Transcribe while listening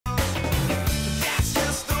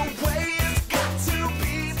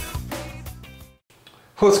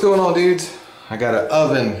What's going on, dudes? I got an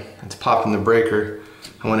oven. It's popping the breaker.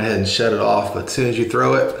 I went ahead and shut it off, but as soon as you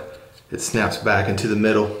throw it, it snaps back into the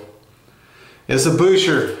middle. It's a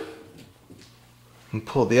busher. And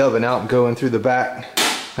pull the oven out and go in through the back. I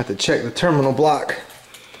have to check the terminal block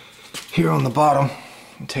here on the bottom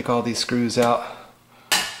and take all these screws out.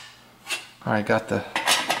 Alright, got the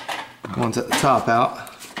ones at the top out.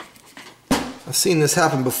 I've seen this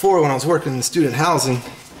happen before when I was working in student housing,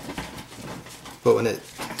 but when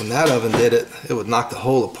that oven did it, it would knock the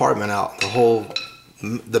whole apartment out.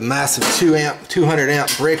 The massive 200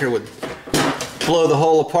 amp breaker would blow the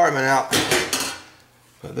whole apartment out.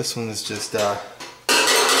 But this one is just ooh!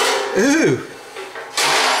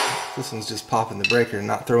 This one's just popping the breaker and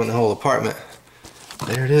not throwing the whole apartment.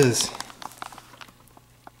 There it is.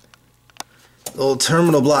 The old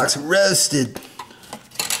terminal block's roasted.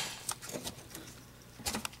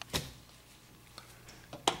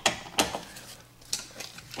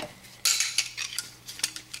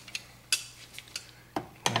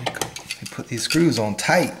 Put these screws on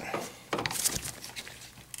tight.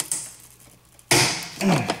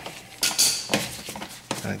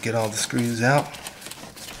 Gotta get all the screws out.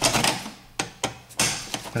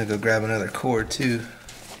 I'm gonna go grab another cord too.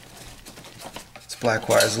 This black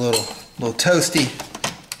wire is a little toasty.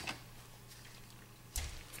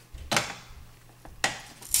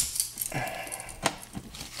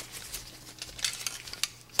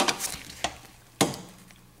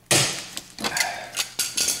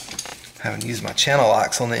 Haven't used my channel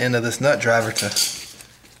locks on the end of this nut driver to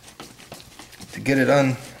get it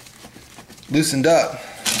loosened up.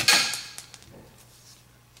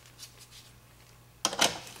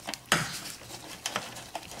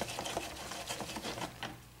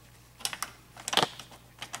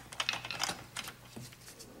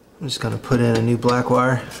 I'm just going to put in a new black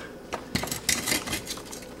wire.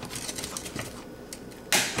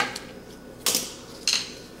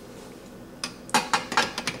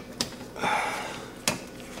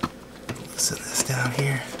 Set this down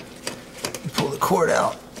here and pull the cord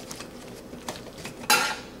out.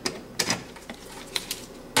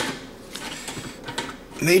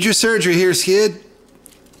 Major surgery here, Skid.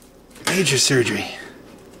 Major surgery.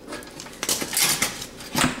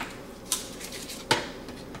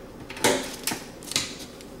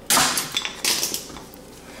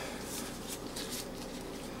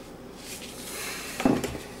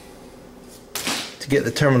 To get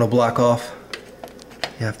the terminal block off,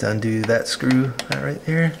 you have to undo that screw right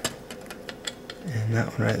there, and that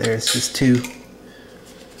one right there. It's just two.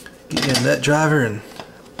 Get in that driver and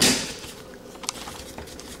it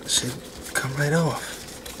should come right off.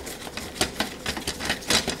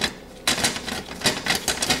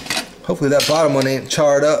 Hopefully that bottom one ain't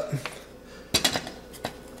charred up,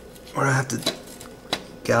 or I have to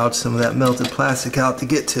gouge some of that melted plastic out to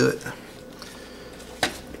get to it.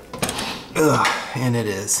 Ugh, and it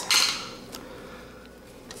is.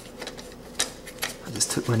 I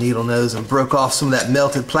just took my needle nose and broke off some of that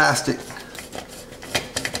melted plastic.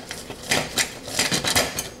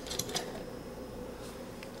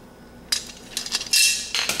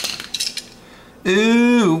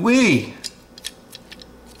 Ooh wee!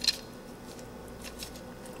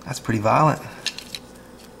 That's pretty violent.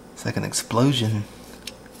 It's like an explosion.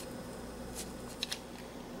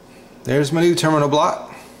 There's my new terminal block.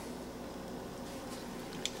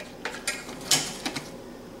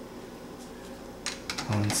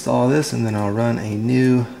 I'll install this and then I'll run a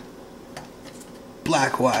new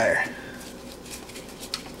black wire.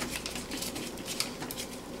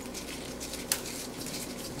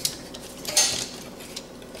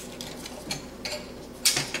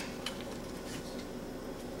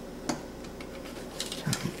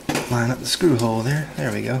 Line up the screw hole there.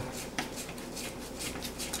 There we go.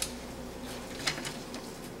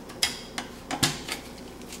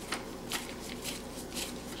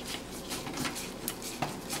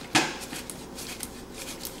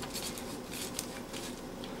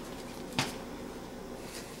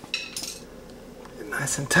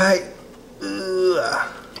 Nice and tight.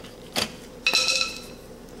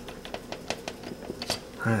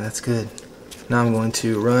 Alright, that's good. Now I'm going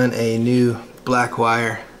to run a new black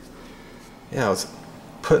wire. Yeah, I was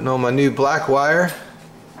putting on my new black wire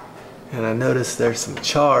and I noticed there's some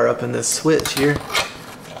char up in this switch here,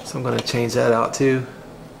 so I'm going to change that out too.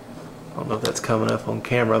 I don't know if that's coming up on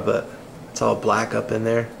camera, but it's all black up in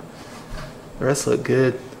there. The rest look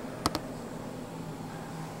good.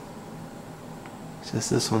 Just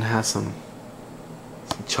this one has some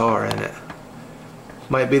char in it.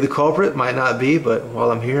 Might be the culprit, might not be, but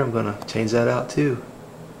while I'm here I'm gonna change that out too.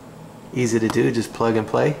 Easy to do, just plug and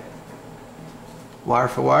play. Wire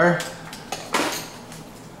for wire.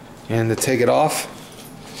 And to take it off,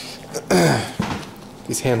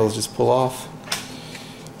 these handles just pull off.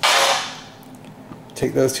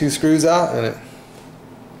 Take those 2 screws out and it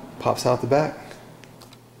pops out the back.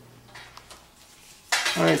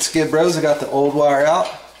 Alright, Skid Bros, I got the old wire out.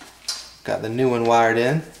 Got the new one wired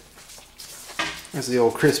in. There's the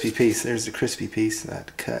old crispy piece. There's the crispy piece that I had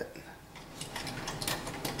to cut.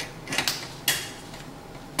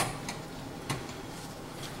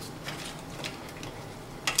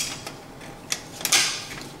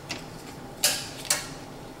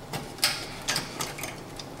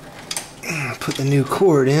 Put the new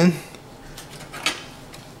cord in.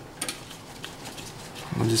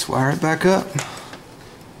 We'll just wire it back up.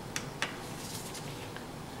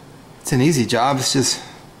 It's an easy job, it's just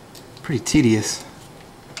pretty tedious.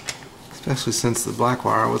 Especially since the black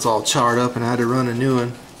wire was all charred up and I had to run a new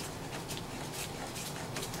one.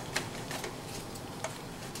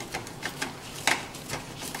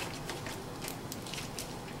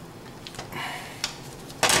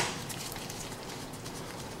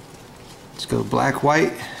 Go black,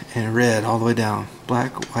 white, and red all the way down.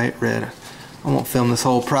 Black, white, red. I won't film this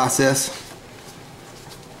whole process.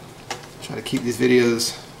 Try to keep these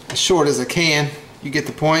videos as short as I can. You get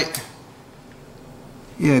the point.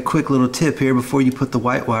 Yeah, a quick little tip here before you put the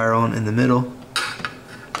white wire on in the middle.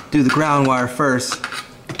 Do the ground wire first,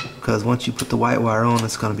 because once you put the white wire on,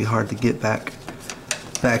 it's going to be hard to get back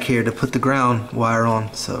here to put the ground wire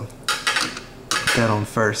on. So put that on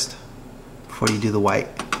first before you do the white.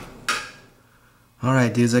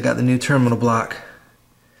 Alright dudes, I got the new terminal block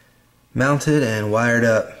mounted and wired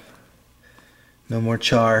up. No more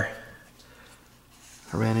char.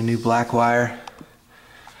 I ran a new black wire.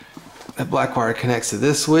 That black wire connects to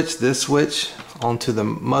this switch, onto the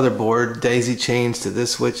motherboard, daisy chains to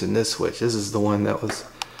this switch and this switch. This is the one that was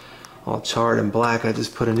all charred and black. I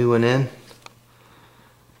just put a new one in.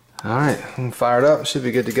 Alright, I'm gonna fire it up. Should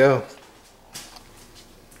be good to go.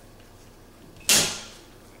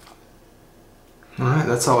 Alright,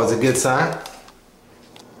 that's always a good sign.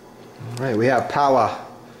 Alright, we have power.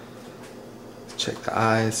 Let's check the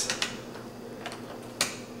eyes.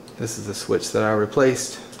 This is the switch that I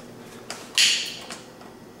replaced. Just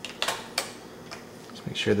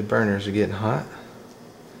make sure the burners are getting hot.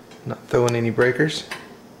 Not throwing any breakers.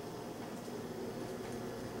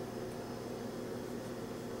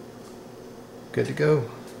 Good to go.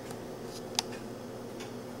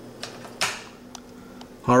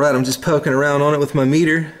 Alright, I'm just poking around on it with my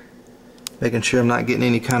meter, making sure I'm not getting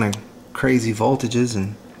any kind of crazy voltages,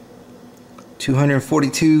 and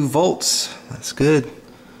 242 volts, that's good.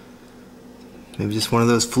 Maybe just one of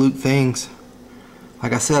those fluke things.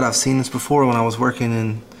 Like I said, I've seen this before when I was working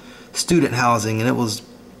in student housing, and it was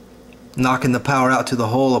knocking the power out to the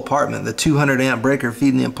whole apartment. The 200 amp breaker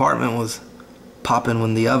feeding the apartment was popping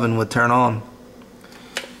when the oven would turn on.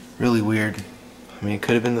 Really weird. I mean, it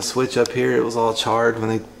could have been the switch up here. It was all charred when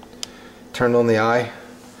they turned on the eye.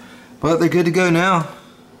 But they're good to go now.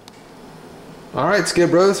 Alright,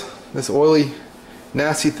 Skid Bros. This oily,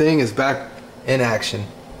 nasty thing is back in action.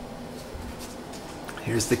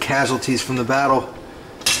 Here's the casualties from the battle.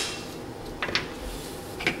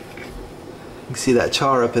 You can see that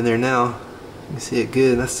char up in there now. You can see it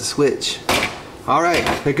good. That's the switch. Alright,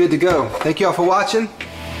 they're good to go. Thank you all for watching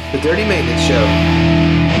The Dirty Maintenance Show.